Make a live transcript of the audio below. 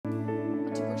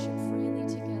and to worship freely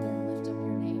together and lift up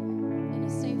your name in a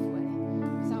safe way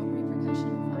without repercussion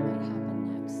of what might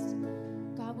happen next.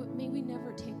 God, may we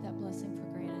never take that blessing for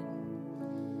granted.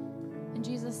 And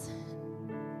Jesus,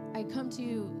 I come to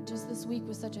you just this week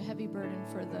with such a heavy burden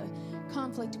for the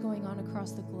conflict going on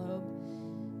across the globe.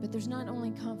 But there's not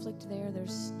only conflict there,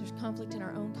 there's conflict in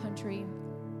our own country.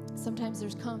 Sometimes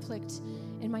there's conflict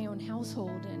in my own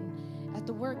household and at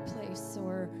the workplace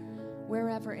or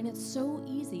wherever. And it's so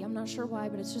easy, I'm not sure why,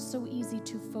 but it's just so easy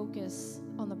to focus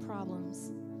on the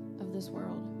problems of this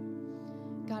world.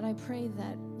 God, I pray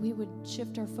that we would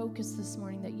shift our focus this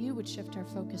morning, that you would shift our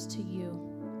focus to you.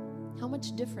 How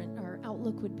much different our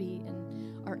outlook would be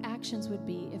and our actions would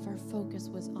be if our focus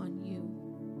was on you.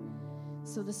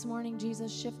 So this morning,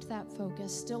 Jesus, shift that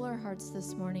focus, still our hearts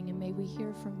this morning, and may we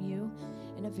hear from you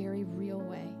in a very real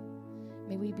way.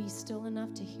 May we be still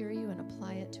enough to hear you and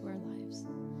apply it to our lives.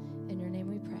 In your name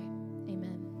we pray.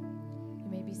 Amen. You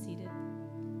may be seated.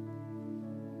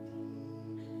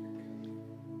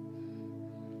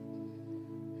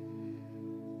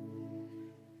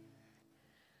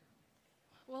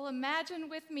 Well, imagine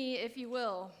with me, if you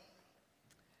will.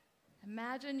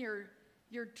 Imagine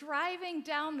you're driving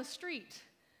down the street,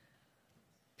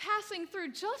 passing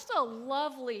through just a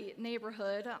lovely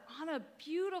neighborhood on a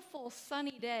beautiful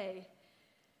sunny day,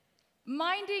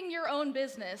 minding your own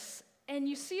business, and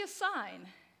you see a sign.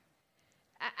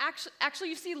 Actually,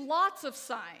 you see lots of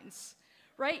signs,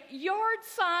 right? Yard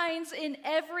signs in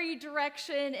every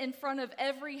direction in front of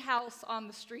every house on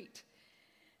the street.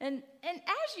 And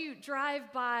as you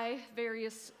drive by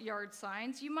various yard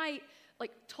signs, you might,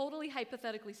 like totally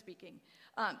hypothetically speaking,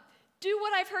 do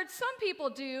what I've heard some people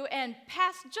do and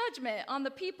pass judgment on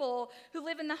the people who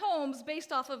live in the homes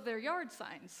based off of their yard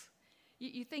signs.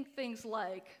 You think things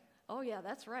like, oh yeah,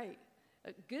 that's right.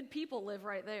 Good people live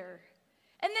right there.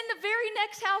 And then the very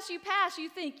next house you pass, you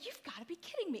think, you've got to be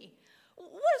kidding me.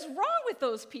 What is wrong with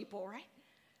those people, right?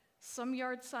 Some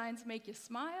yard signs make you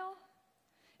smile,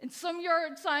 and some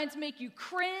yard signs make you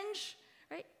cringe,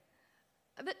 right?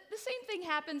 The same thing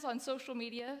happens on social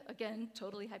media, again,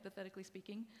 totally hypothetically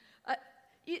speaking.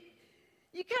 You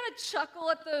kind of chuckle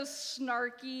at those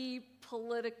snarky,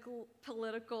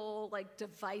 political, like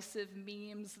divisive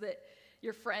memes that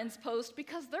your friends post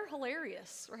because they're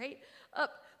hilarious, right?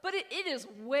 But it is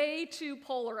way too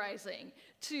polarizing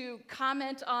to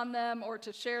comment on them or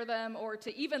to share them or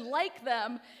to even like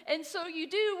them. And so you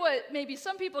do what maybe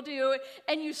some people do,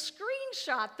 and you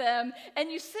screenshot them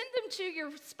and you send them to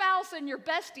your spouse and your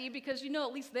bestie because you know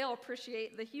at least they'll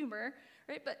appreciate the humor,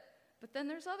 right? But then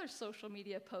there's other social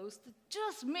media posts that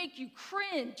just make you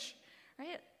cringe,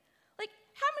 right? Like,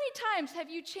 how many times have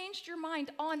you changed your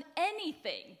mind on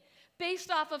anything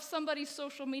based off of somebody's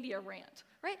social media rant,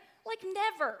 right? Like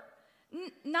never.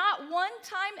 Not one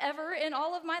time ever in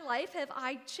all of my life have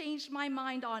I changed my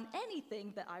mind on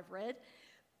anything that I've read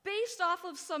based off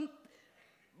of some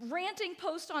ranting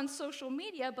post on social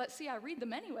media, but see, I read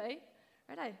them anyway,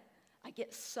 right? I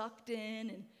get sucked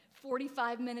in, and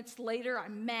 45 minutes later,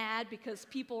 I'm mad because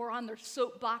people are on their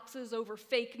soapboxes over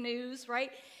fake news,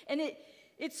 right? And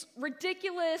it's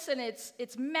ridiculous and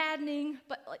it's maddening,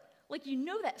 but like you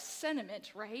know that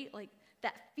sentiment, right? Like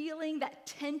that feeling, that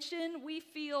tension we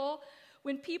feel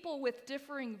when people with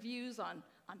differing views on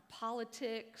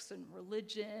politics and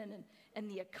religion and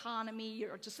the economy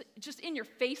are just in your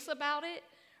face about it,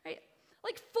 right?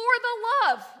 Like for the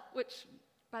love, which,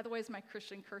 by the way, is my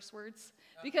Christian curse words.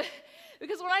 Because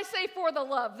when I say for the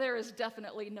love, there is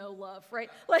definitely no love, right?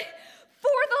 Like,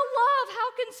 for the love,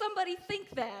 how can somebody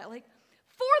think that? Like,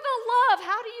 for the love,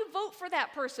 how do you vote for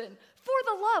that person? For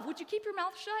the love, would you keep your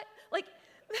mouth shut? Like,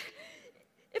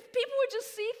 if people would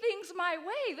just see things my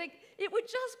way, like, it would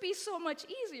just be so much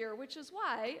easier, which is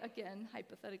why, again,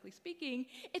 hypothetically speaking,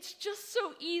 it's just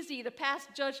so easy to pass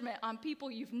judgment on people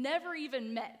you've never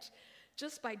even met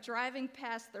just by driving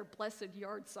past their blessed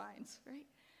yard signs, right?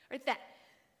 Right?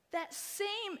 That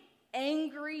same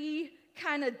angry,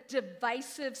 kind of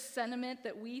divisive sentiment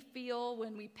that we feel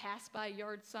when we pass by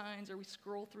yard signs or we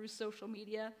scroll through social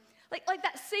media, like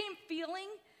that same feeling,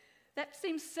 that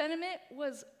same sentiment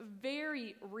was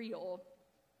very real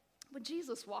when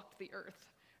Jesus walked the earth,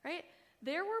 right?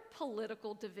 There were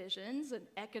political divisions and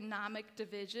economic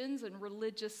divisions and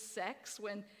religious sects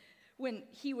when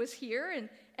he was here,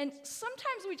 and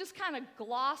sometimes we just kind of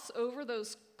gloss over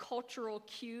those cultural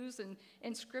cues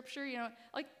in Scripture, you know,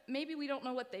 like maybe we don't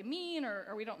know what they mean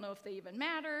or we don't know if they even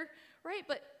matter, right?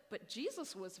 But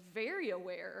Jesus was very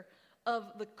aware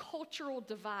of the cultural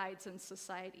divides in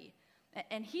society,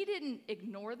 and he didn't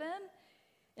ignore them.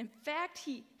 In fact,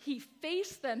 he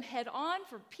faced them head on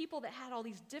for people that had all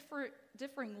these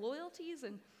differing loyalties.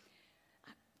 And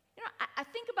I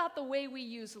think about the way we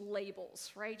use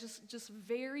labels, right? Just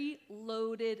very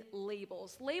loaded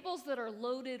labels. Labels that are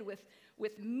loaded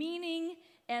with meaning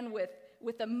and with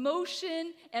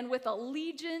emotion and with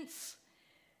allegiance.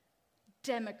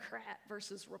 Democrat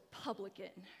versus Republican,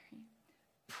 right?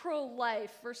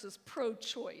 Pro-life versus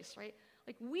pro-choice, right?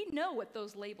 Like, we know what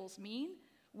those labels mean.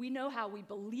 We know how we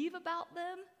believe about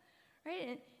them,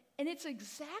 right? And it's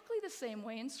exactly the same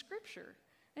way in Scripture.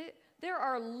 Right? There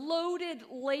are loaded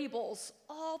labels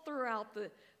all throughout the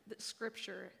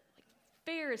Scripture, like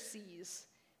Pharisees,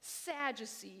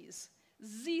 Sadducees,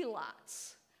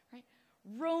 Zealots, right?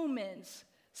 Romans,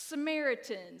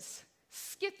 Samaritans,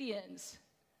 Scythians.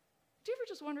 Do you ever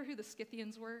just wonder who the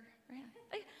Scythians were?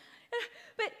 Right?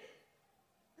 But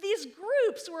these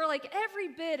groups were like every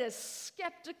bit as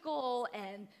skeptical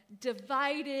and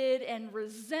divided and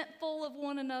resentful of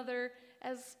one another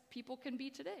as people can be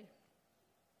today.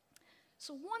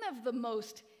 So one of the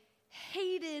most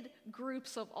hated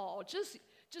groups of all, just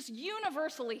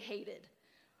universally hated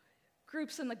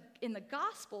groups in the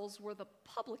Gospels were the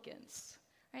publicans,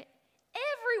 right?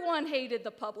 Everyone hated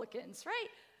the publicans, right?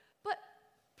 But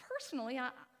personally,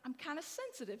 I'm kind of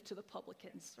sensitive to the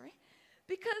publicans, right?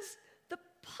 Because the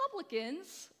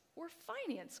publicans were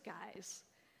finance guys.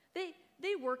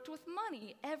 They worked with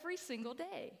money every single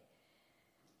day.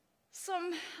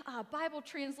 Some Bible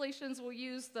translations will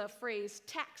use the phrase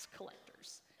tax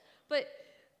collectors. But,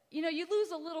 you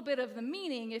lose a little bit of the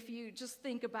meaning if you just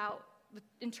think about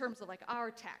in terms of like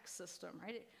our tax system,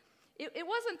 right? It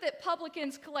wasn't that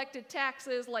publicans collected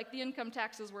taxes like the income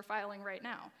taxes we're filing right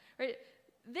now, right?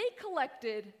 They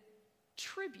collected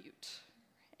tribute.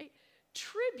 Right?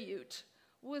 Tribute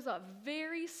was a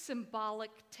very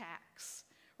symbolic tax,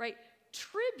 right?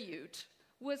 Tribute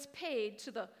was paid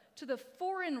to the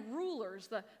foreign rulers,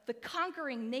 the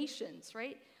conquering nations,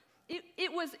 right?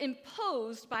 It was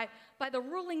imposed by the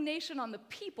ruling nation on the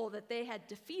people that they had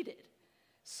defeated.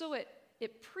 So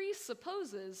it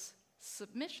presupposes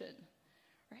submission,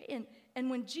 right? And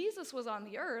when Jesus was on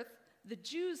the earth, the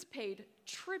Jews paid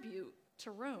tribute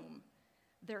to Rome,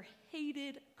 their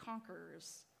hated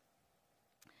conquerors.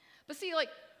 But see, like,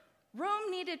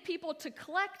 Rome needed people to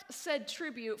collect said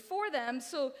tribute for them,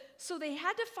 so they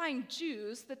had to find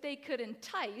Jews that they could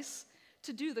entice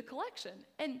to do the collection.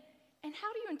 And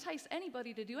how do you entice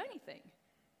anybody to do anything?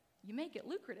 You make it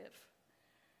lucrative.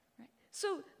 Right?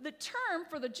 So the term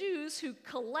for the Jews who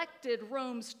collected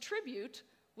Rome's tribute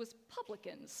was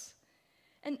publicans.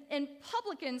 And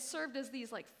publicans served as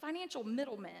these like financial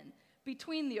middlemen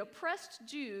between the oppressed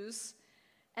Jews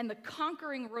and the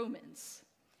conquering Romans.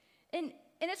 And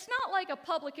it's not like a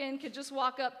publican could just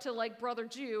walk up to like brother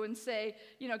Jew and say,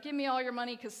 give me all your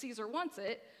money because Caesar wants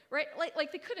it, right?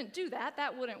 Like they couldn't do that.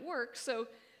 That wouldn't work. So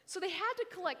they had to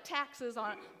collect taxes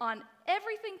on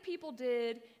everything people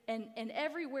did and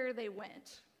everywhere they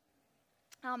went.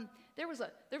 There was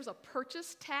a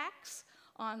purchase tax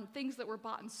on things that were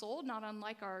bought and sold, not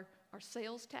unlike our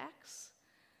sales tax.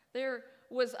 There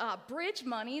was bridge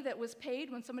money that was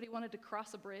paid when somebody wanted to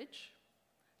cross a bridge.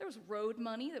 There was road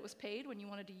money that was paid when you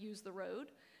wanted to use the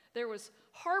road. There was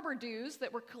harbor dues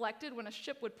that were collected when a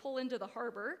ship would pull into the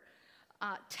harbor.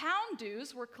 Town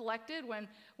dues were collected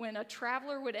when a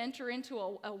traveler would enter into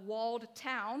a walled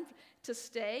town to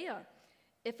stay.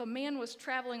 If a man was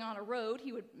traveling on a road,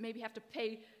 he would maybe have to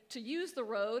pay to use the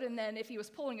road, and then if he was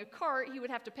pulling a cart, he would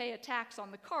have to pay a tax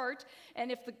on the cart, and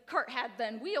if the cart had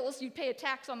then wheels, you'd pay a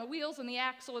tax on the wheels and the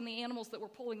axle and the animals that were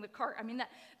pulling the cart. I mean,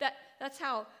 that's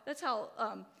how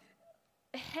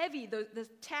heavy the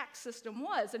tax system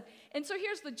was. And so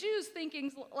here's the Jews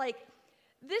thinking, like,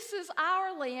 this is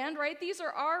our land, right? These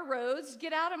are our roads.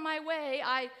 Get out of my way.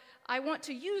 I want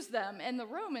to use them. And the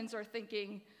Romans are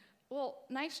thinking, well,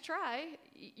 nice try.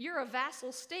 You're a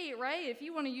vassal state, right? If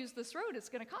you want to use this road, it's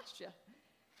going to cost you.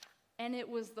 And it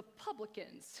was the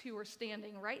publicans who were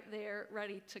standing right there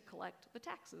ready to collect the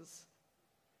taxes.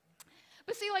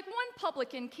 But see, like, one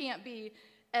publican can't be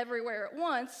everywhere at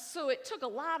once, so it took a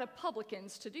lot of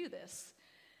publicans to do this.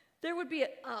 There would be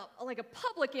a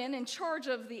publican in charge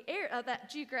of that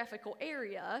geographical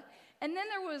area, and then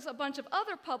there was a bunch of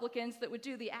other publicans that would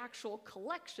do the actual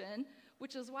collection,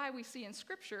 which is why we see in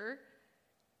Scripture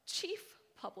chief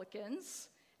publicans,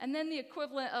 and then the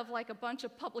equivalent of like a bunch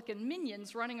of publican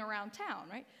minions running around town,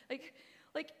 right?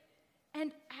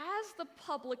 And as the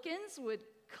publicans would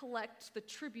collect the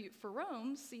tribute for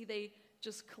Rome, see, they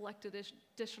just collected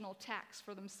additional tax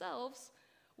for themselves,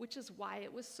 which is why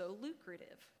it was so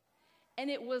lucrative. And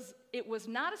it was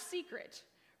not a secret,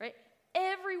 right?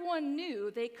 Everyone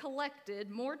knew they collected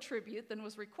more tribute than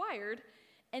was required,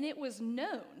 and it was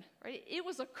known, right? It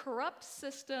was a corrupt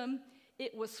system.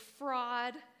 It was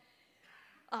fraud.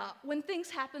 When things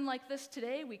happen like this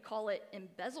today, we call it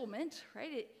embezzlement,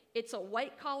 right? It's a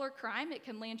white-collar crime. It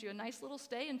can land you a nice little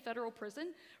stay in federal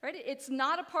prison, right? It's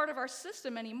not a part of our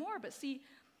system anymore. But see,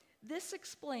 this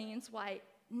explains why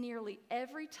nearly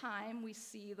every time we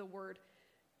see the word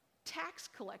tax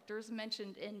collectors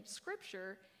mentioned in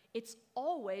Scripture, it's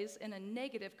always in a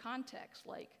negative context,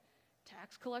 like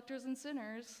tax collectors and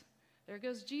sinners. There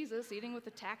goes Jesus eating with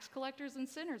the tax collectors and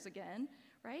sinners again,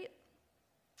 right?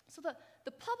 So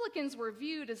the publicans were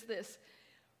viewed as this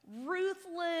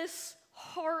ruthless,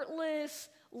 heartless,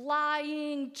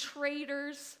 lying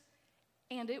traitors,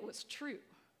 and it was true,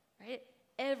 right?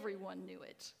 Everyone knew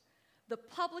it. The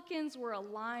publicans were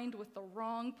aligned with the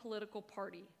wrong political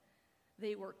party.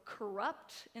 They were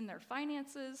corrupt in their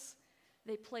finances.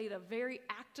 They played a very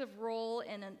active role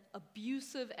in an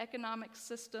abusive economic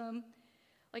system.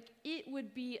 Like, it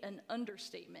would be an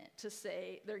understatement to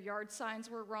say their yard signs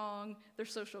were wrong, their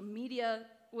social media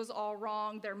was all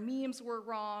wrong, their memes were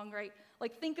wrong, right?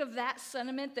 Like, think of that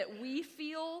sentiment that we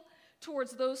feel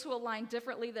towards those who align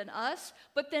differently than us,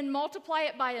 but then multiply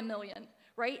it by 1,000,000,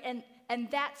 right?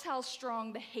 And that's how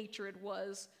strong the hatred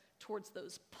was towards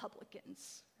those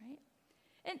publicans, right?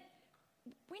 And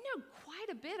we know quite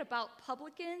a bit about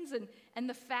publicans and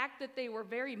the fact that they were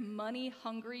very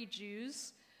money-hungry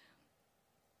Jews.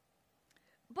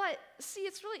 But see,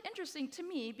 it's really interesting to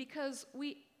me because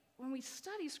when we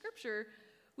study Scripture,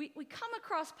 we come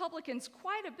across publicans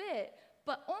quite a bit,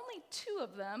 but only 2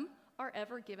 of them are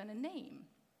ever given a name.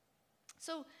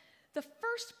 So the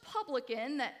first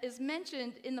publican that is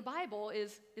mentioned in the Bible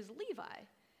is Levi.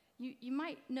 You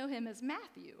might know him as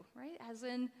Matthew, right? As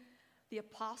in the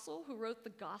apostle who wrote the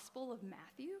Gospel of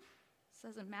Matthew. It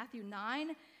says in Matthew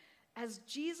 9, as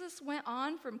Jesus went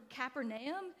on from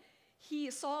Capernaum, he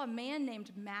saw a man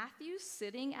named Matthew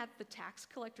sitting at the tax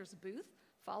collector's booth.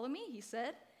 Follow me, he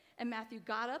said. And Matthew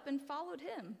got up and followed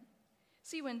him.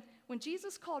 See, when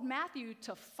Jesus called Matthew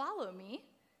to follow me,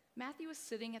 Matthew was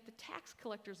sitting at the tax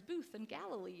collector's booth in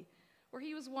Galilee, where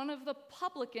he was one of the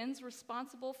publicans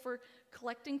responsible for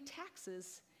collecting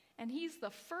taxes. And he's the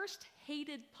first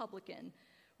hated publican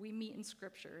we meet in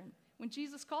Scripture. And when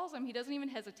Jesus calls him, he doesn't even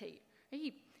hesitate.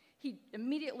 He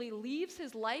immediately leaves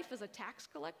his life as a tax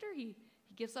collector. He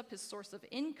gives up his source of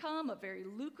income, a very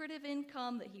lucrative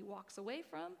income that he walks away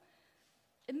from,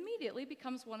 immediately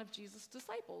becomes one of Jesus'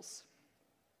 disciples.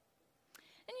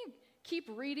 And you keep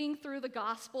reading through the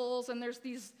Gospels, and there's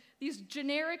these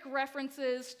generic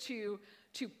references to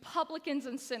publicans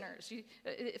and sinners.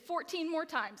 14 more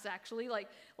times, actually, like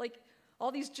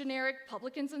all these generic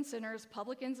publicans and sinners,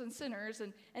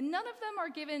 and none of them are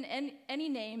given any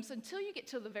names until you get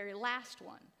to the very last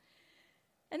one.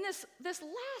 And this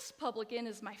last publican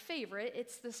is my favorite.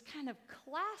 It's this kind of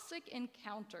classic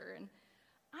encounter, and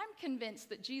I'm convinced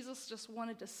that Jesus just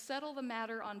wanted to settle the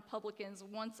matter on publicans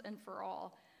once and for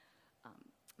all.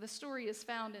 The story is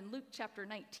found in Luke chapter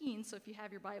 19, so if you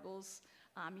have your Bibles,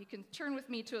 you can turn with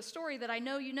me to a story that I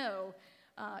know you know.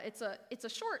 It's a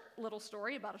short little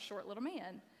story about a short little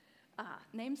man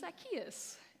named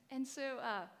Zacchaeus. And so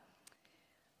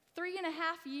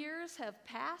 3.5 years have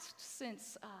passed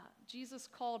since Jesus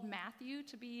called Matthew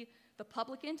to be the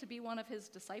publican, to be one of his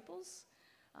disciples.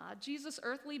 Jesus'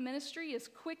 earthly ministry is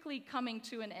quickly coming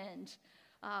to an end.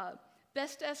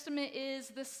 Best estimate is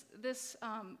this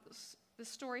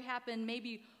story happened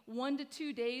maybe 1 to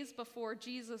 2 days before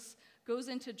Jesus goes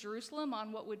into Jerusalem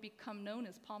on what would become known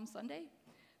as Palm Sunday.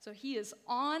 So he is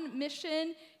on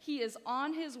mission. He is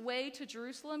on his way to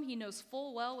Jerusalem. He knows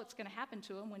full well what's going to happen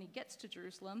to him when he gets to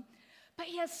Jerusalem. But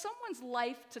he has someone's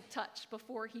life to touch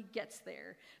before he gets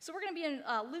there. So we're going to be in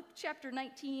Luke chapter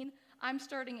 19. I'm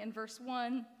starting in verse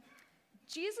 1.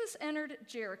 Jesus entered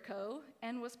Jericho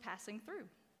and was passing through.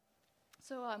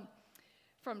 So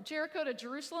from Jericho to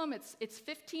Jerusalem, it's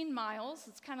 15 miles.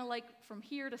 It's kind of like from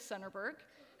here to Centerburg.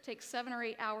 It takes 7 or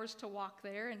 8 hours to walk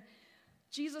there. And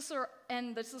Jesus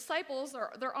and the disciples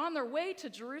they're on their way to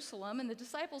Jerusalem, and the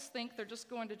disciples think they're just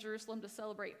going to Jerusalem to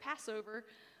celebrate Passover.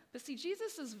 But see,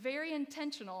 Jesus is very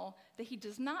intentional that he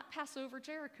does not pass over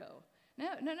Jericho.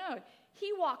 No.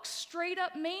 He walks straight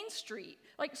up Main Street,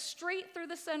 like straight through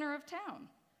the center of town.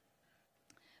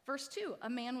 Verse 2, a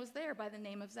man was there by the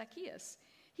name of Zacchaeus.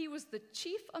 He was the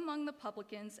chief among the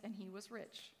publicans, and he was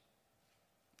rich.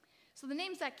 So the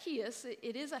name Zacchaeus,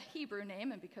 it is a Hebrew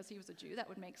name, and because he was a Jew, that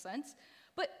would make sense.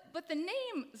 But the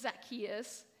name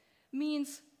Zacchaeus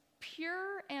means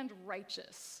pure and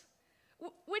righteous,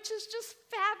 which is just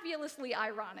fabulously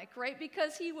ironic, right?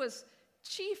 Because he was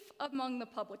chief among the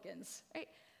publicans, right?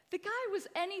 The guy was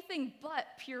anything but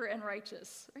pure and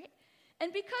righteous, right?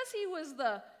 And because he was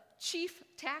the chief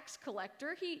tax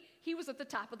collector, he was at the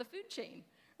top of the food chain,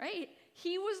 right?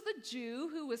 He was the Jew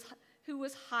who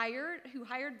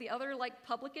hired the other like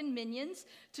publican minions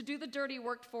to do the dirty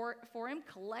work for him,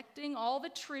 collecting all the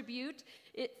tribute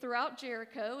throughout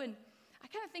Jericho. And I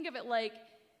kind of think of it like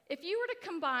if you were to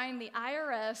combine the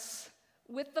IRS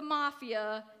with the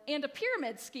mafia and a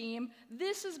pyramid scheme,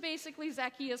 this is basically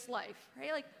Zacchaeus' life,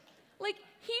 right? Like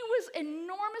he was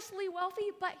enormously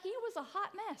wealthy, but he was a hot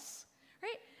mess,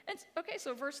 right? And okay,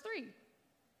 so verse 3.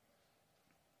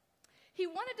 He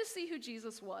wanted to see who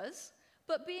Jesus was,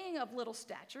 but being of little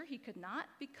stature, he could not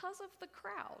because of the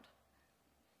crowd.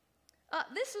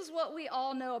 This is what we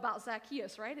all know about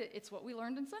Zacchaeus, right? It's what we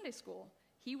learned in Sunday school.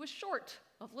 He was short,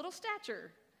 of little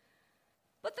stature.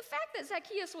 But the fact that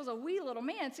Zacchaeus was a wee little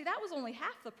man, see, that was only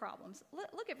half the problems.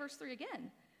 Look at verse 3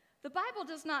 again. The Bible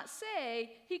does not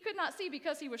say he could not see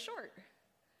because he was short.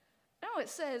 No, it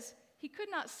says he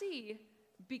could not see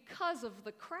because of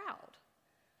the crowd.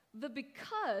 The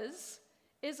because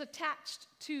is attached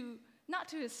to, not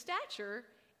to his stature,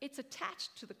 it's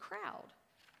attached to the crowd.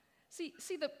 See,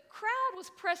 the crowd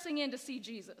was pressing in to see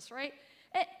Jesus, right?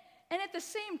 And at the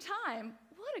same time,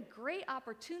 what a great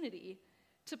opportunity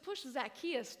to push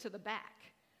Zacchaeus to the back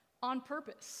on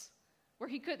purpose, where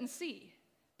he couldn't see,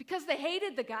 because they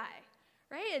hated the guy,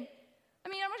 right? And I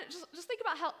mean, just think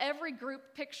about how every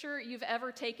group picture you've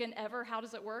ever taken ever, how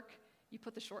does it work? You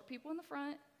put the short people in the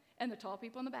front and the tall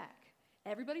people in the back.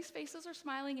 Everybody's faces are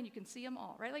smiling and you can see them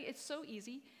all, right? Like, it's so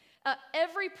easy.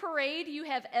 Every parade you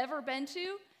have ever been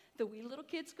to, the wee little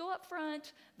kids go up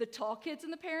front, the tall kids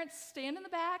and the parents stand in the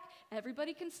back,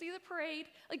 everybody can see the parade.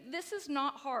 Like, this is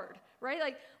not hard, right?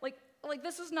 Like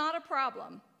this is not a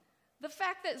problem. The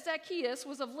fact that Zacchaeus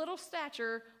was of little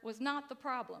stature was not the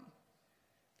problem.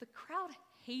 The crowd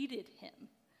hated him,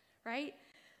 right?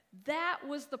 That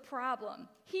was the problem.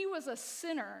 He was a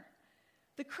sinner.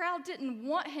 The crowd didn't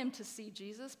want him to see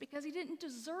Jesus because he didn't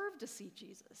deserve to see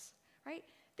Jesus, right?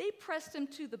 They pressed him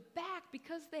to the back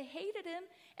because they hated him,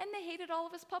 and they hated all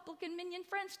of his publican minion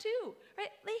friends too, right?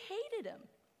 They hated him.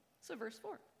 So verse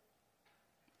 4.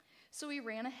 So he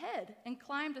ran ahead and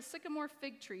climbed a sycamore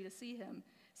fig tree to see him,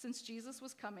 since Jesus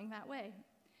was coming that way.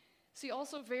 See,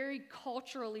 also very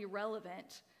culturally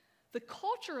relevant, the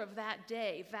culture of that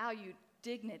day valued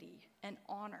dignity and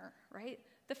honor, right?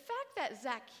 The fact that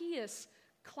Zacchaeus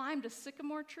climbed a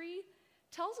sycamore tree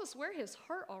tells us where his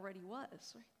heart already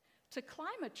was, right? To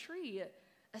climb a tree,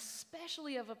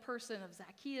 especially of a person of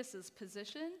Zacchaeus'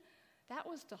 position, that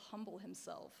was to humble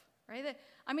himself, right?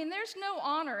 I mean, there's no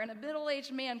honor in a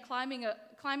middle-aged man climbing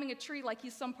a tree like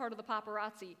he's some part of the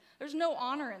paparazzi. There's no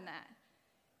honor in that.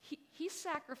 He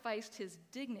sacrificed his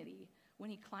dignity when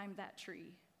he climbed that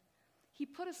tree. He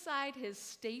put aside his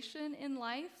station in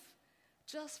life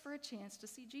just for a chance to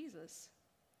see Jesus.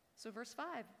 So verse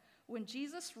 5, when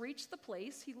Jesus reached the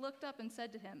place, he looked up and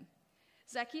said to him,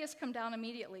 Zacchaeus, come down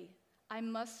immediately. I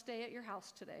must stay at your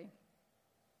house today.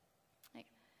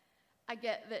 I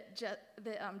get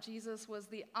that Jesus was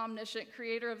the omniscient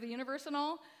creator of the universe and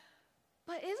all,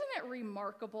 but isn't it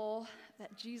remarkable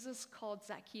that Jesus called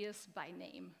Zacchaeus by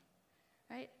name,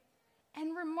 right?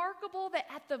 And remarkable that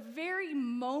at the very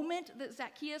moment that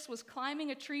Zacchaeus was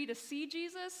climbing a tree to see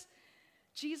Jesus,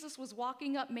 Jesus was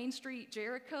walking up Main Street,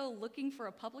 Jericho, looking for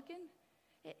a publican.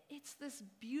 It's this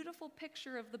beautiful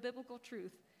picture of the biblical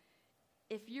truth.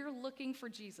 If you're looking for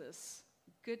Jesus,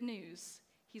 good news,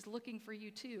 he's looking for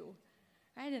you too,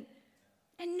 right?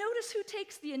 And notice who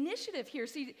takes the initiative here.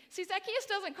 See, Zacchaeus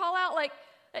doesn't call out like,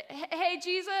 hey,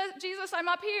 Jesus, I'm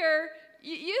up here.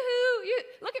 You,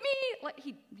 look at me. Like,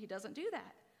 he doesn't do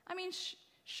that. I mean,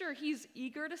 sure, he's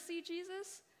eager to see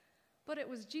Jesus, but it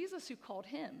was Jesus who called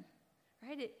him,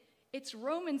 right? It's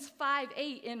Romans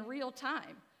 5:8 in real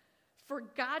time. For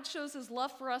God shows his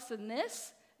love for us in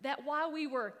this, that while we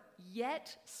were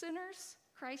yet sinners,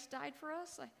 Christ died for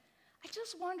us. I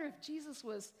just wonder if Jesus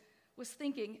was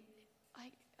thinking,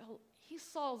 he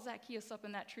saw Zacchaeus up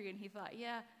in that tree and he thought,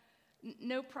 yeah,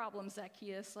 no problem,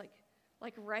 Zacchaeus.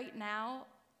 Like right now,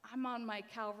 I'm on my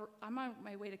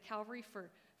way to Calvary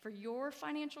for your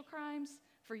financial crimes,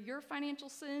 for your financial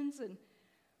sins, and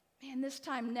man, this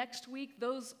time next week,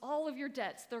 all of your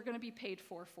debts, they're going to be paid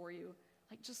for you.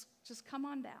 Like, just come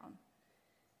on down.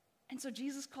 And so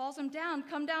Jesus calls him down,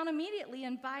 come down immediately,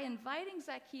 and by inviting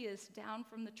Zacchaeus down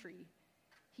from the tree,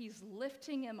 he's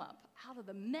lifting him up out of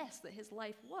the mess that his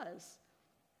life was.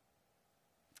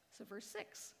 So verse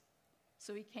 6,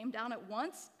 so he came down at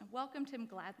once and welcomed him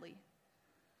gladly.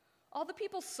 All the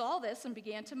people saw this and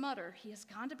began to mutter, "He has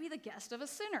gone to be the guest of a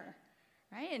sinner."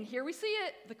 Right? And here we see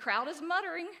it. The crowd is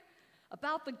muttering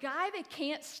about the guy they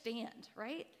can't stand,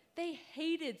 right? They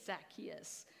hated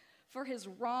Zacchaeus for his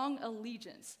wrong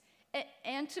allegiance.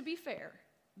 And to be fair,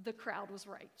 the crowd was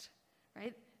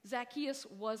right? Zacchaeus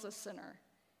was a sinner.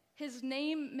 His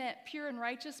name meant pure and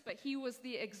righteous, but he was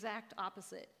the exact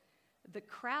opposite. The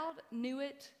crowd knew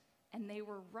it, and they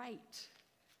were right.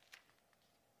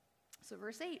 So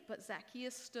verse 8, but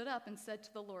Zacchaeus stood up and said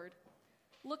to the Lord,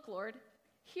 "Look, Lord,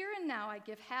 here and now I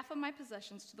give half of my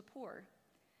possessions to the poor,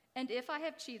 and if I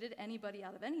have cheated anybody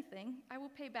out of anything, I will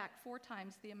pay back 4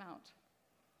 times the amount."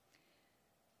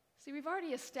 See, we've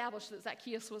already established that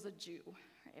Zacchaeus was a Jew.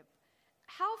 Right?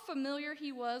 How familiar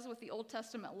he was with the Old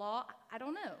Testament law, I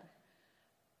don't know.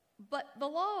 But the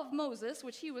law of Moses,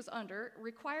 which he was under,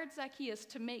 required Zacchaeus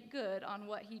to make good on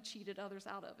what he cheated others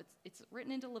out of. It's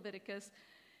written into Leviticus,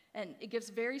 and it gives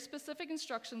very specific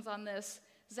instructions on this.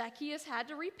 Zacchaeus had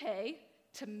to repay,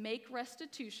 to make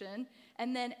restitution,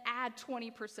 and then add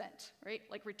 20%, right?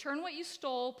 Like return what you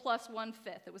stole plus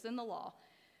 1/5. It was in the law.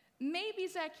 Maybe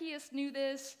Zacchaeus knew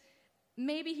this.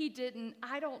 Maybe he didn't.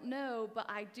 I don't know, but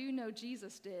I do know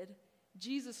Jesus did.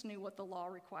 Jesus knew what the law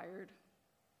required.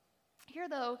 Here,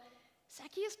 though,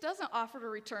 Zacchaeus doesn't offer to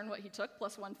return what he took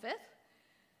plus 1/5.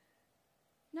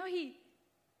 No, he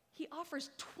offers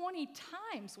 20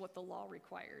 times what the law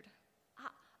required.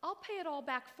 I'll pay it all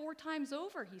back 4 times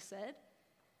over, he said.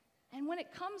 And when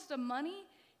it comes to money,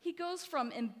 he goes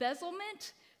from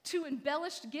embezzlement to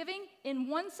embellished giving in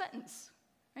one sentence,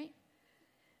 right?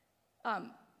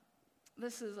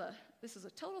 This is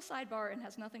a total sidebar and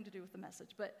has nothing to do with the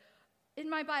message, but in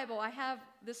my Bible, I have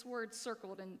this word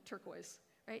circled in turquoise,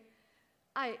 right?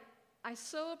 I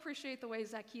so appreciate the way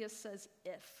Zacchaeus says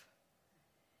if.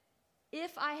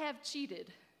 If I have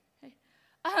cheated. Okay?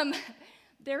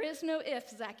 There is no if,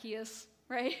 Zacchaeus,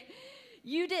 right?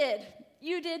 You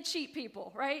did cheat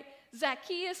people, right?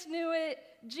 Zacchaeus knew it.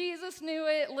 Jesus knew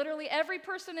it. Literally every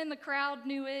person in the crowd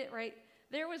knew it, right?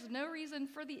 There was no reason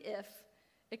for the if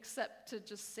except to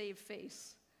just save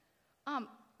face.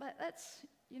 But that's,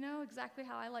 exactly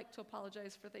how I like to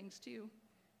apologize for things too.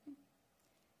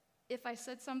 If I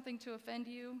said something to offend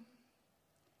you,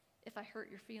 if I hurt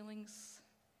your feelings,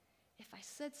 if I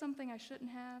said something I shouldn't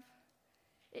have,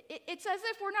 it's as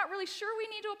if we're not really sure we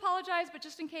need to apologize, but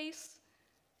just in case,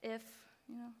 that's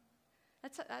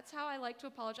how I like to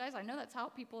apologize. I know that's how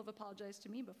people have apologized to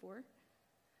me before.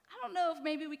 I don't know if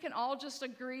maybe we can all just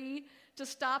agree to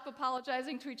stop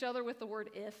apologizing to each other with the word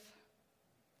if.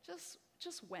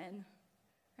 Just when,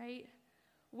 right?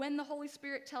 When the Holy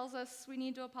Spirit tells us we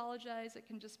need to apologize, it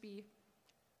can just be,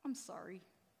 "I'm sorry.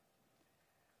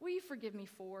 Will you forgive me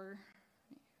for?"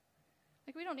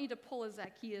 Like, we don't need to pull a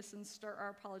Zacchaeus and start our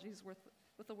apologies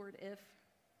with the word if.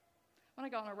 When I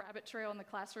go on a rabbit trail in the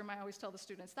classroom, I always tell the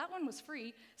students, that one was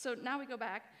free, so now we go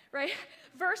back, right?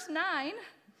 Verse 9,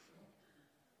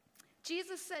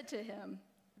 Jesus said to him,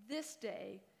 "This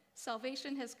day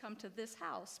salvation has come to this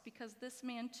house because this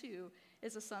man too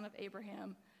is a son of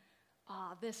Abraham."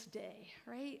 This day,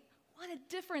 right? What a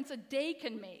difference a day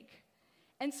can make.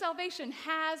 And salvation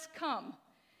has come.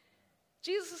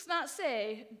 Jesus does not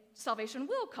say salvation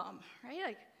will come, right?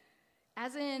 Like,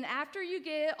 as in, after you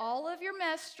get all of your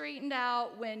mess straightened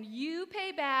out, when you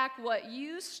pay back what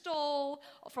you stole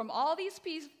from all these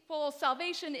people,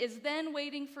 salvation is then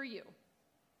waiting for you.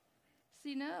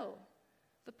 See, no,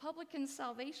 the publican's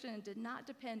salvation did not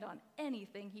depend on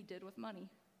anything he did with money.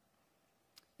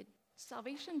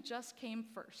 Salvation just came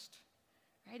first,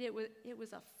 right? It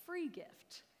was a free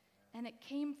gift, and it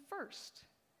came first.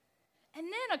 And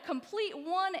then a complete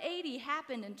 180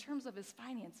 happened in terms of his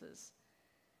finances.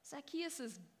 Zacchaeus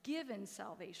is given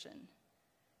salvation.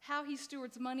 How he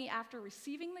stewards money after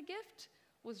receiving the gift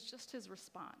was just his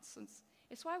response.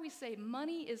 It's why we say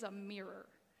money is a mirror,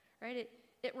 right?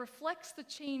 It reflects the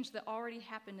change that already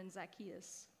happened in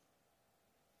Zacchaeus.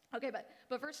 Okay, but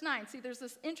verse 9, see, there's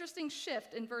this interesting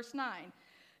shift in verse 9.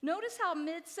 Notice how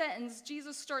mid-sentence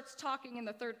Jesus starts talking in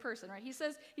the third person, right? He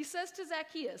says to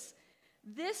Zacchaeus,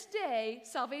 "This day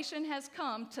salvation has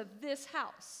come to this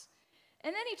house."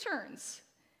 And then he turns,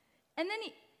 and then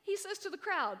he says to the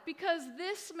crowd, "Because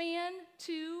this man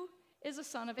too is a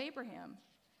son of Abraham."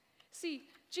 See,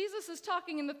 Jesus is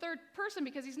talking in the third person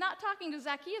because he's not talking to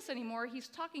Zacchaeus anymore. He's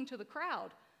talking to the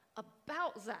crowd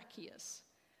about Zacchaeus.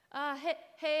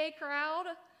 Hey,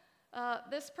 crowd,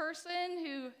 this person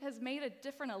who has made a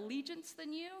different allegiance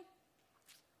than you,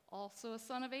 also a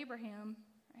son of Abraham,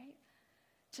 right?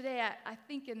 Today, I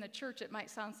think in the church it might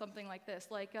sound something like this,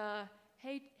 like,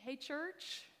 hey,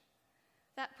 church,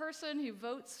 that person who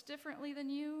votes differently than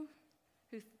you,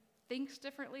 thinks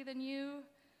differently than you,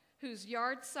 whose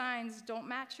yard signs don't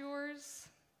match yours,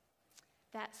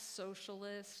 that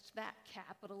socialist, that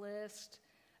capitalist,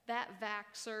 that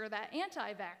vaxxer, that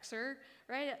anti-vaxxer,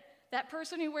 right? That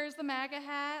person who wears the MAGA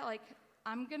hat, like,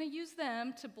 I'm going to use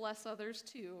them to bless others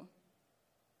too.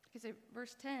 Because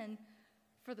verse 10,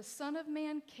 for the Son of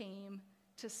Man came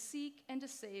to seek and to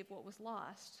save what was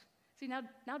lost. See,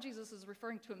 now Jesus is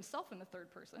referring to himself in the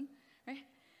third person, right?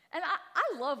 And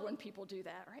I love when people do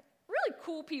that, right? Really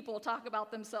cool people talk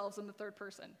about themselves in the third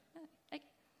person. Like,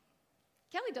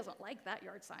 Kelly doesn't like that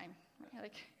yard sign, right?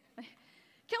 Like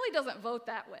Kelly doesn't vote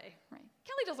that way, right?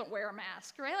 Kelly doesn't wear a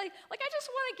mask, right? Like I just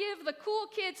want to give the cool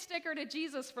kid sticker to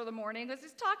Jesus for the morning because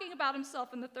he's talking about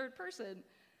himself in the third person.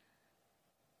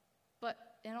 But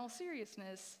in all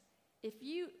seriousness, if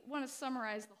you want to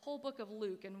summarize the whole book of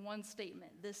Luke in one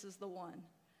statement, this is the one,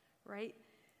 right?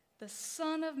 The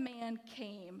Son of Man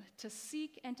came to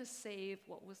seek and to save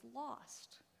what was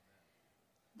lost.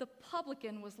 The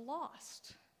publican was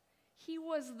lost. He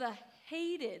was the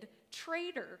hated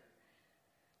traitor.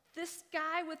 This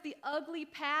guy with the ugly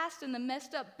past and the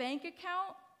messed up bank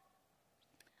account,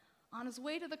 on his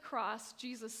way to the cross,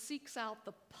 Jesus seeks out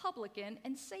the publican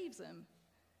and saves him.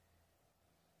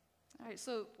 All right,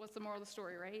 so what's the moral of the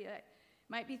story, right? You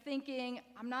might be thinking,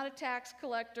 I'm not a tax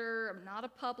collector, I'm not a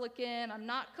publican, I'm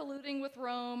not colluding with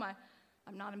Rome,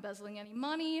 I'm not embezzling any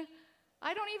money,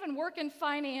 I don't even work in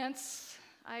finance,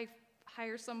 I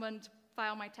hire someone to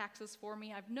file my taxes for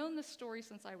me. I've known this story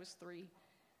since I was 3.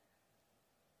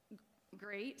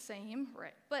 Great, same,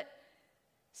 right. But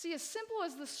see, as simple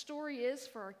as the story is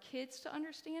for our kids to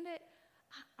understand it,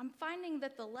 I'm finding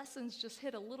that the lessons just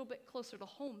hit a little bit closer to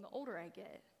home the older I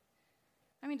get.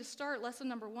 I mean, to start, lesson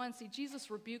number 1, see,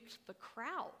 Jesus rebuked the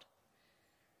crowd,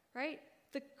 right?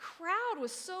 The crowd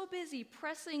was so busy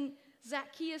pressing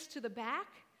Zacchaeus to the back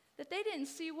that they didn't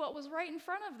see what was right in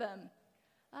front of them.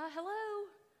 Hello?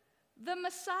 The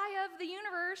Messiah of the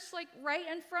universe, like right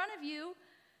in front of you,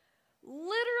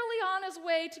 literally on his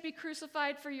way to be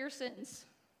crucified for your sins.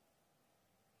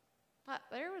 But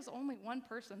there was only one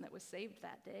person that was saved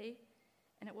that day,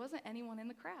 and it wasn't anyone in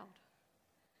the crowd.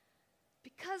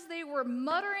 Because they were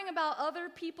muttering about other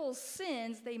people's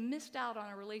sins, they missed out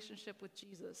on a relationship with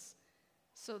Jesus.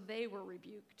 So they were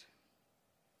rebuked.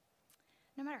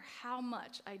 No matter how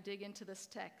much I dig into this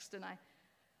text, and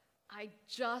I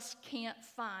just can't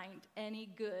find any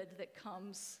good that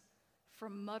comes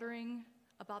from muttering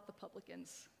about the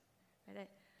publicans. Right?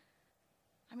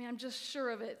 I mean, I'm just sure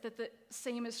of it that the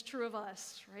same is true of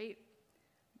us, right?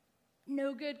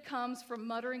 No good comes from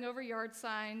muttering over yard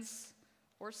signs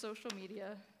or social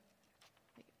media.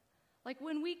 Like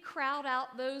when we crowd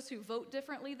out those who vote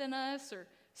differently than us or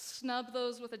snub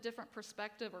those with a different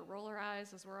perspective or roll our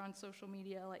eyes as we're on social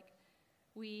media, like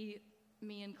we,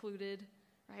 me included,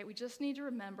 right? We just need to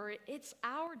remember it's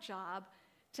our job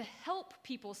to help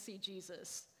people see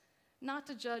Jesus, not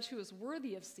to judge who is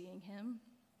worthy of seeing him.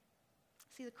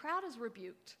 See, the crowd is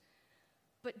rebuked,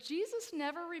 but Jesus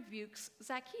never rebukes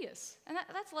Zacchaeus. And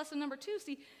that's lesson number 2.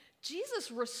 See, Jesus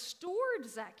restored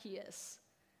Zacchaeus.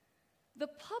 The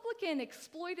publican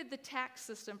exploited the tax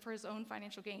system for his own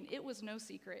financial gain. It was no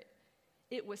secret.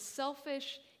 It was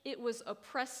selfish. It was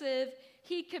oppressive.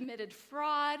 He committed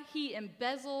fraud. He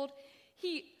embezzled.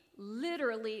 He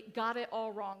literally got it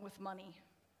all wrong with money.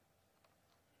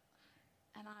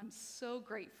 And I'm so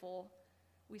grateful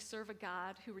we serve a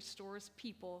God who restores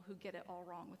people who get it all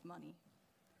wrong with money.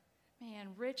 Man,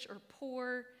 rich or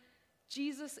poor,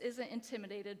 Jesus isn't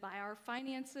intimidated by our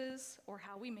finances or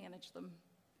how we manage them.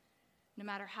 No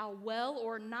matter how well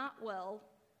or not well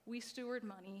we steward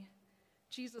money,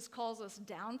 Jesus calls us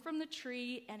down from the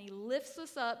tree and he lifts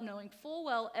us up knowing full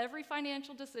well every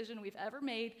financial decision we've ever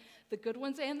made, the good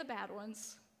ones and the bad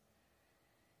ones.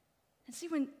 And see,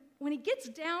 when he gets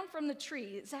down from the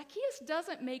tree, Zacchaeus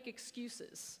doesn't make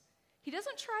excuses. He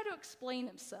doesn't try to explain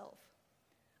himself.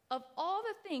 Of all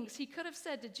the things he could have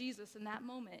said to Jesus in that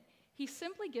moment, he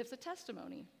simply gives a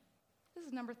testimony. This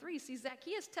is number 3. See,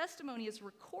 Zacchaeus' testimony is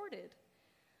recorded.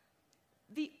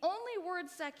 The only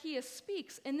words Zacchaeus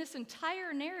speaks in this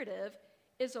entire narrative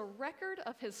is a record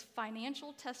of his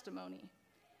financial testimony.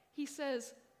 He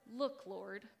says, "Look,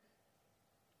 Lord,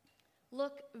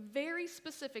 look very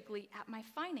specifically at my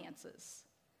finances."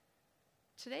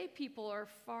 Today, people are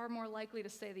far more likely to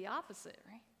say the opposite,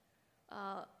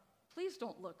 right? Please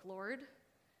don't look, Lord.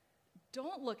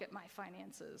 Don't look at my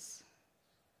finances.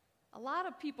 A lot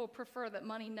of people prefer that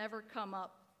money never come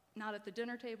up, not at the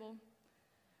dinner table,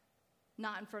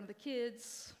 not in front of the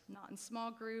kids, not in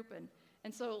small group.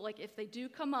 And so, like, if they do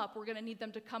come up, we're going to need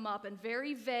them to come up in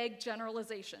very vague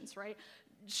generalizations, right?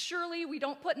 surely we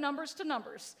don't put numbers to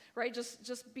numbers, right?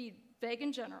 Just be vague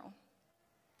in general.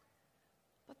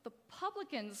 But the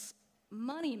publican's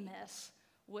money mess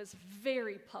was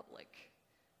very public.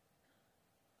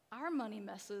 Our money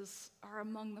messes are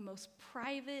among the most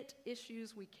private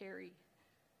issues we carry.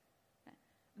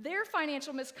 Their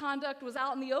financial misconduct was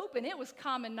out in the open. It was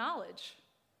common knowledge.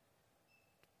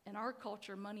 In our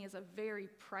culture, money is a very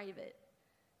private,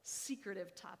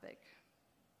 secretive topic.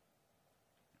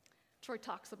 Troy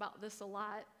talks about this a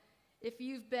lot. If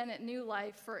you've been at New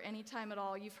Life for any time at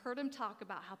all, you've heard him talk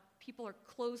about how people are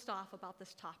closed off about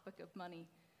this topic of money.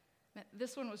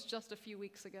 This one was just a few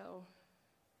weeks ago.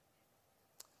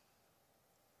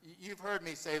 You've heard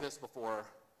me say this before.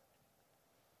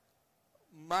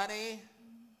 Money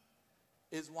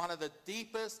is one of the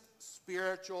deepest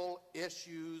spiritual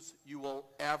issues you will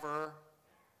ever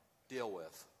deal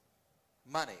with.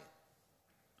 Money.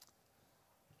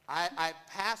 I've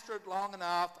pastored long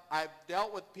enough, I've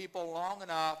dealt with people long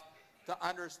enough to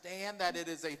understand that it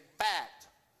is a fact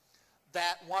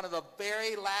that one of the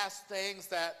very last things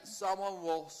that someone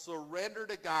will surrender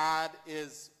to God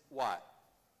is what?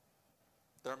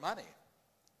 Their money.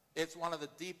 It's one of the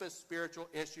deepest spiritual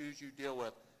issues you deal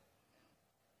with.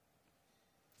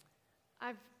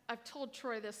 I've told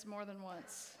Troy this more than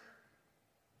once.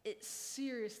 It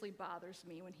seriously bothers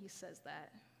me when he says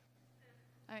that.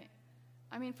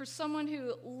 I mean, for someone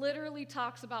who literally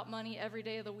talks about money every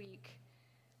day of the week,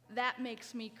 that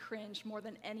makes me cringe more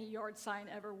than any yard sign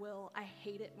ever will. I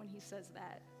hate it when he says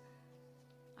that.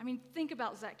 I mean, think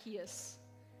about Zacchaeus.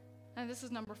 And this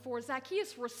is number 4.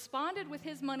 Zacchaeus responded with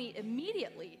his money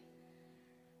immediately.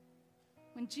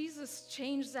 When Jesus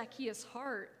changed Zacchaeus'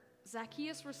 heart,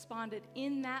 Zacchaeus responded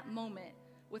in that moment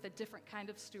with a different kind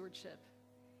of stewardship.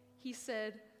 He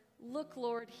said, "Look,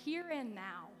 Lord, here and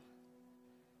now."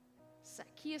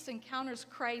 Zacchaeus encounters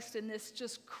Christ in this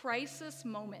just crisis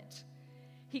moment.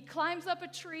 He climbs up a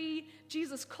tree.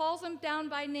 Jesus calls him down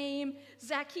by name.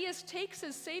 Zacchaeus takes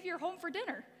his Savior home for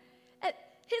dinner.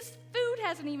 His food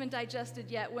hasn't even digested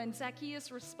yet when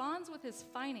Zacchaeus responds with his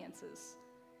finances.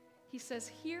 He says,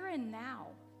 "Here and now."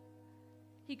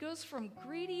 He goes from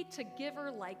greedy to giver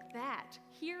like that,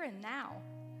 here and now.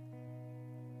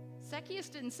 Zacchaeus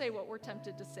didn't say what we're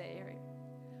tempted to say, right?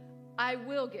 I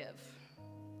will give.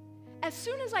 As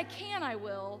soon as I can, I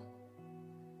will.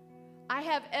 I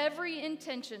have every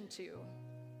intention to.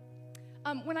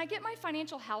 When I get my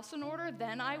financial house in order,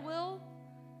 then I will.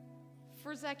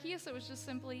 For Zacchaeus, it was just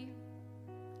simply,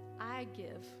 I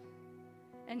give.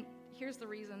 And here's the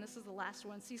reason. This is the last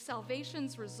one. See,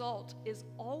 salvation's result is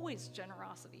always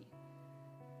generosity.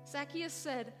 Zacchaeus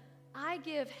said, I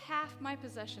give half my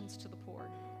possessions to the poor.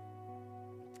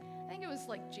 I think it was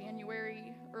like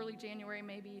January, early January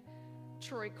maybe,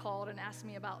 Troy called and asked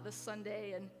me about this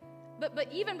Sunday.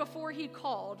 But even before he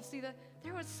called, see,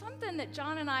 there was something that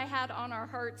John and I had on our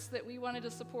hearts that we wanted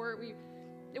to support.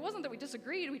 It wasn't that we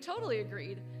disagreed. We totally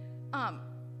agreed.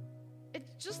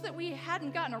 It's just that we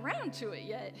hadn't gotten around to it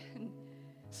yet. And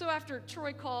so after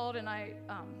Troy called and I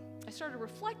started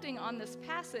reflecting on this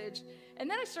passage, and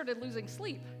then I started losing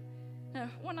sleep.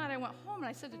 One night I went home and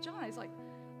I said to John, I was like,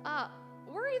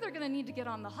 we're either going to need to get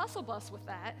on the hustle bus with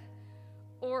that,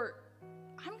 or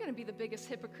I'm going to be the biggest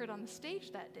hypocrite on the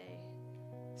stage that day.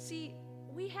 See,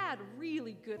 we had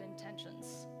really good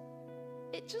intentions.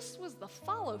 It just was the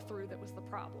follow-through that was the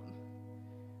problem.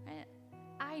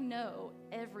 I know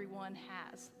everyone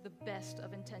has the best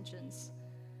of intentions.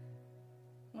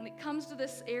 When it comes to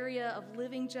this area of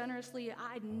living generously,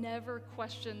 I never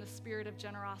question the spirit of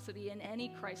generosity in any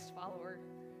Christ follower.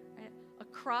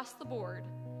 Across the board,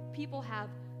 people have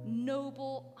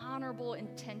noble, honorable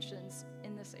intentions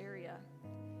in this area.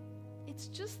 It's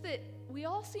just that we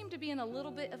all seem to be in a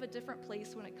little bit of a different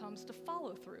place when it comes to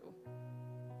follow-through.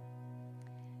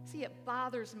 See, it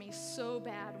bothers me so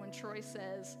bad when Troy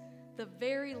says the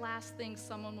very last thing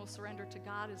someone will surrender to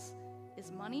God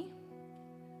is money.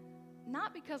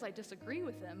 Not because I disagree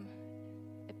with him.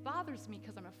 It bothers me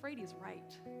because I'm afraid he's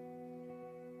right.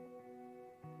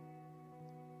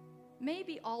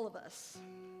 Maybe all of us,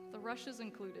 the Rushes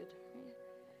included,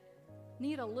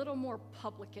 need a little more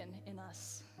publican in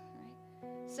us.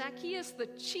 Right? Zacchaeus, the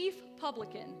chief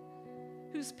publican,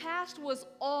 whose past was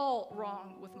all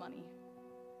wrong with money,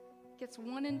 gets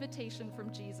one invitation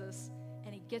from Jesus,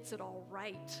 and he gets it all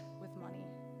right with money.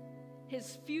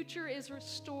 His future is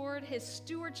restored. His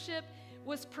stewardship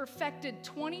was perfected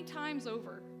 20 times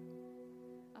over.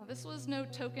 This was no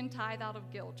token tithe out of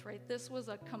guilt, right? This was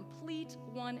a complete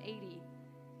 180.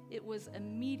 It was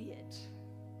immediate.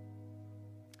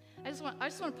 I just want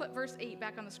to put verse 8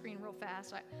 back on the screen real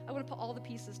fast. I want to put all the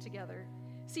pieces together.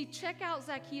 See, check out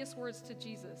Zacchaeus' words to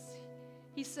Jesus.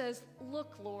 He says,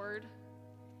 "Look, Lord,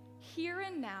 here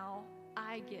and now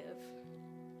I give.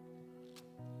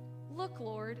 Look,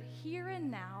 Lord, here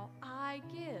and now I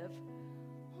give."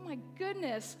 Oh my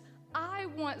goodness, I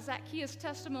want Zacchaeus'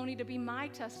 testimony to be my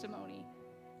testimony,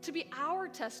 to be our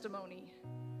testimony.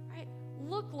 Right?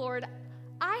 Look, Lord,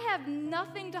 I have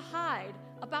nothing to hide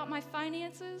about my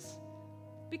finances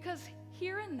because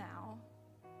here and now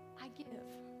I give.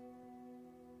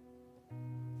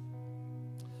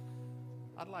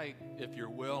 I'd like, if you're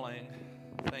willing,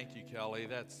 thank you, Kelly.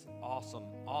 That's awesome,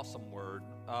 awesome word.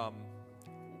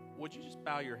 Would you just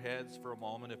bow your heads for a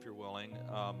moment if you're willing?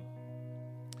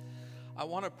 I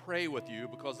want to pray with you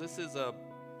because this is a,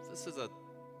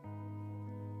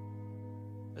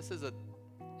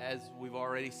 as we've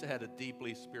already said, a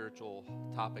deeply spiritual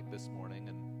topic this morning.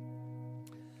 And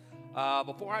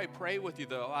before I pray with you,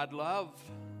 though, I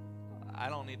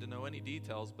don't need to know any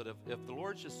details, but if the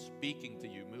Lord's just speaking to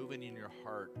you, moving in your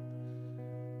heart,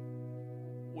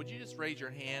 would you just raise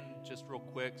your hand just real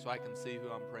quick so I can see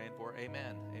who I'm praying for?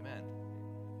 Amen. Amen.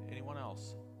 Anyone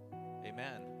else?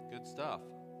 Amen. Good stuff.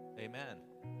 Amen.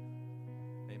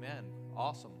 Amen.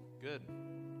 Awesome. Good.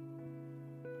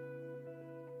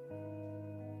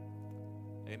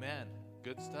 Amen.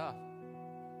 Good stuff.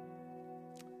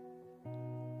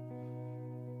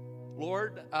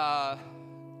 Lord,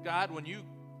 God, when you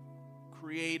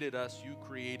created us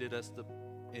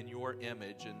in your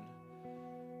image, and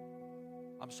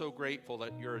I'm so grateful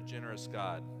that you're a generous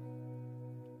God.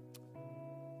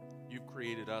 You've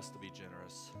created us to be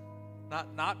generous.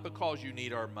 Not because you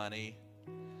need our money.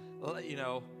 You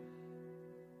know,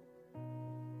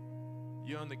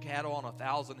 you own the cattle on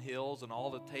 1,000 hills and all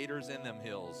the taters in them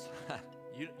hills.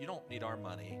 You don't need our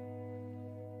money.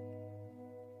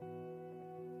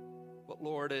 But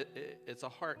Lord, it's a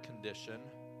heart condition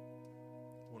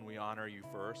when we honor you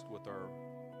first with our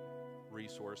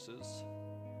resources,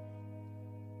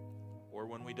 or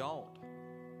when we don't.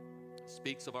 It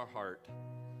speaks of our heart.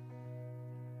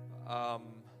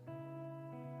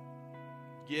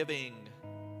 Giving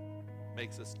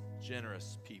makes us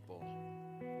generous people,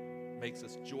 makes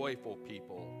us joyful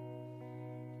people.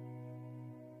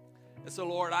 And so,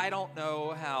 Lord, I don't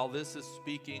know how this is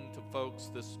speaking to folks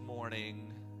this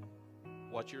morning,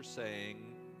 what you're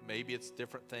saying. Maybe it's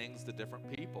different things to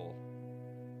different people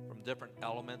from different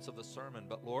elements of the sermon.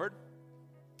 But Lord,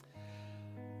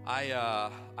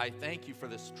 I thank you for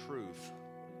this truth.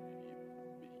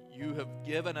 You have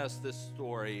given us this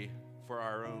story for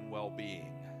our own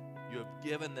well-being. You have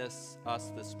given us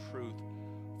this truth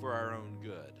for our own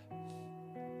good.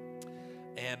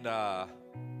 And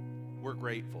we're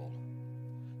grateful.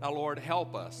 Now, Lord,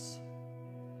 help us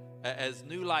as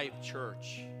New Life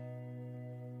Church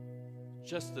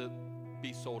just to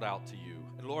be sold out to you.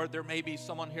 And Lord, there may be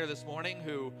someone here this morning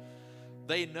who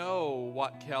they know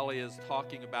what Kelly is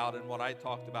talking about and what I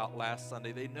talked about last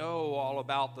Sunday. They know all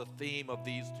about the theme of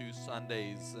these 2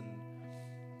 Sundays, and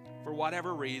for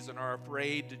whatever reason are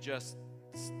afraid to just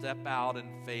step out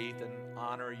in faith and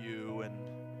honor you and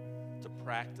to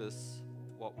practice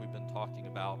what we've been talking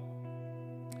about.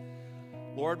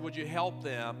 Lord, would you help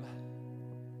them?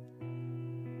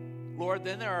 Lord,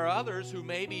 then there are others who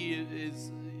maybe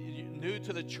is new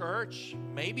to the church.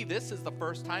 Maybe this is the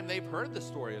first time they've heard the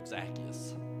story of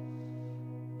Zacchaeus.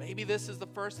 Maybe this is the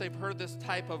first they've heard this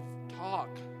type of talk.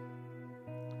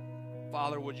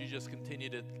 Father, would you just continue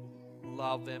to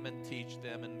love them and teach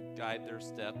them and guide their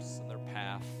steps and their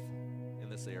path in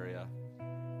this area.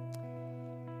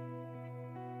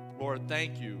 Lord,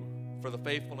 thank you for the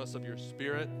faithfulness of your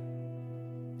Spirit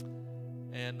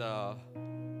and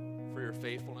for your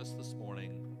faithfulness this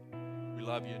morning. We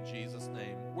love you in Jesus'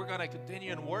 name. We're going to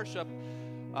continue in worship.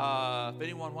 If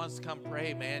anyone wants to come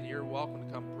pray, man, you're welcome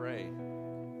to come pray.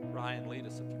 Ryan, lead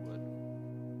us if you would.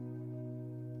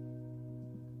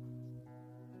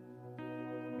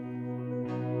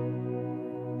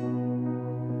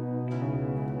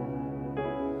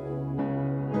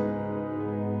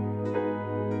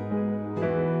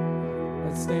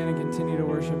 Let's stand and continue to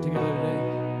worship together today.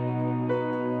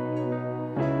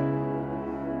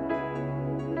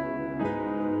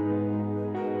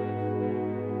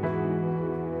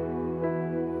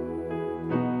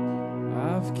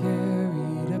 I've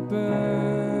carried a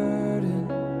burden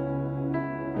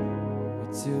for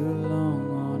too long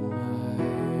on my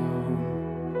own.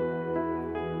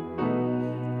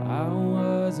 I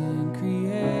wasn't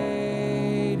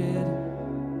created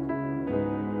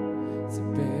to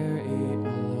bear it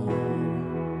alone.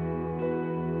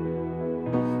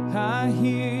 I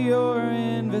hear your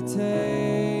invitation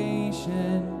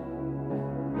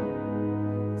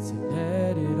to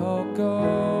let it all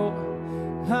go.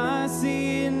 I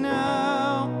see it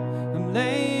now. I'm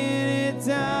laying it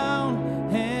down,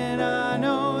 and I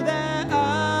know that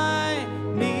I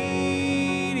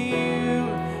need you.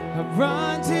 I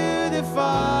run to the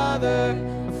Father,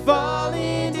 I fall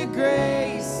into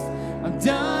grace. I'm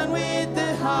done with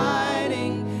the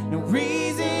hiding, no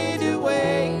reason to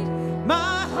wait.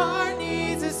 My heart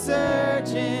needs a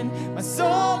surgeon, my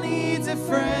soul needs a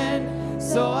friend.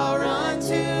 So I'll run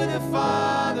to the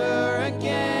Father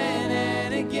again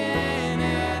and again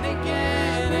and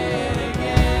again and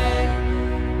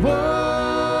again. Whoa,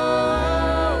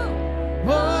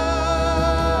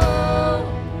 whoa,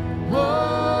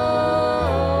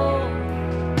 whoa.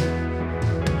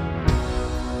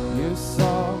 You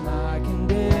saw my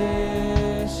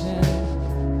condition,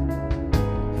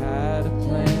 had a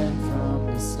plan from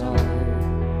the start.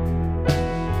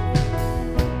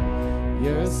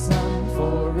 Your son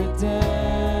for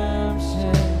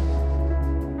redemption,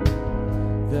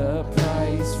 the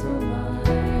price for my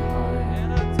heart.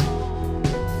 And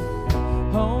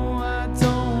I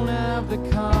don't have the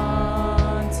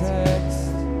context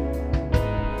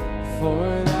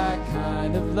for that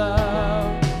kind of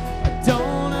love. I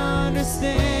don't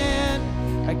understand,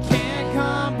 I can't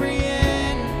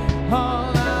comprehend.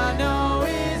 All I know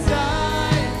is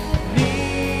I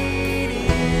need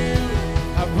you.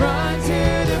 I run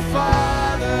to the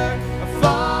Father, I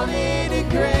fall into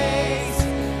grace.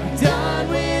 I'm done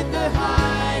with the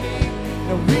hiding,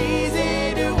 no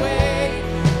reason to wait.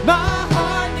 My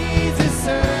heart needs a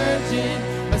surgeon,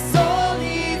 my soul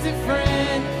needs a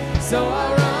friend. So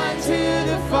I run to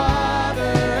the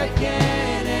Father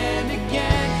again and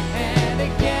again and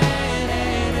again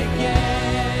and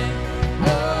again.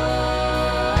 Whoa,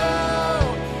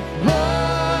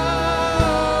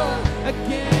 whoa,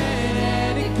 again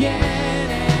and again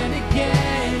and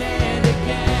again and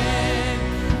again.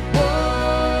 Whoa,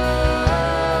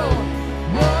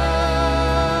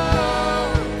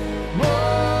 whoa, whoa.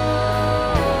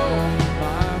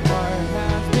 My heart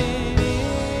has been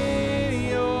in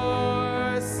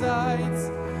your sights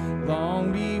long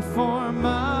before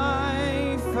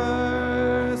my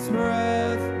first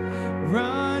breath.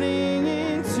 Running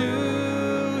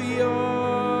into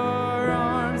your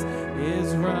arms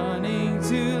is running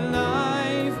to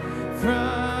life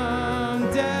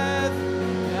from death.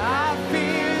 I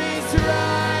feel this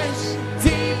rush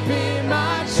deep in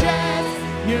my chest.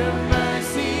 Your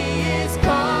mercy is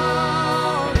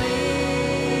calling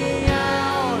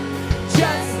out.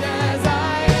 Just as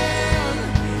I am,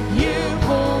 you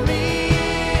pull me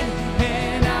in,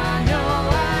 and I know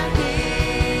I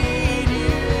need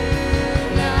you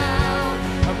now.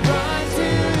 I run to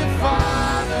the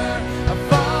Father, I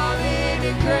fall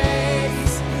into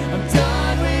grace. I'm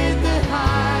done with the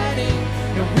hiding,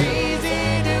 no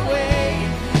reason to wait.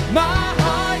 My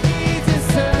heart needs a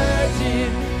surgeon,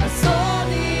 my soul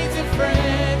needs a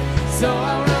friend. So I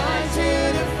run to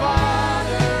the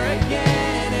Father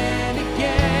again and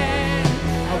again.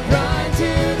 I run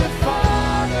to the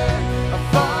Father, I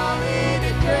fall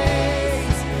into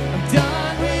grace. I'm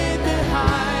done with the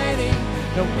hiding,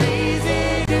 no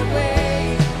reason to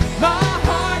wait. My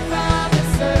heart found a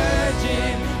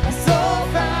surgeon, my soul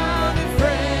found a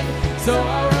friend. So I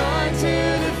run to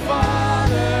the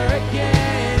Father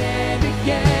again and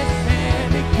again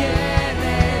and again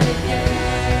and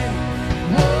again.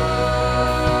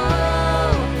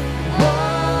 Whoa,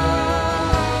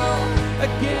 whoa,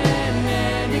 again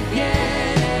and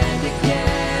again and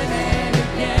again and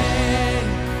again.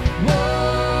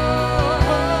 Whoa,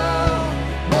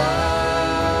 whoa,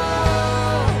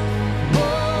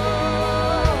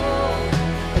 whoa,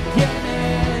 again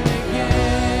and again.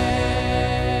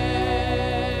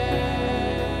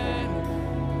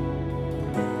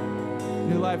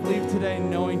 New Life, leave today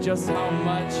knowing just how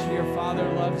much your Father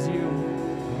loves you,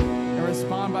 and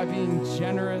respond by being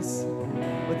generous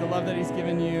with the love that He's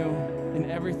given you in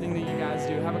everything that you guys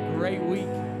do. Have a great week.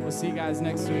 We'll see you guys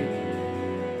next week.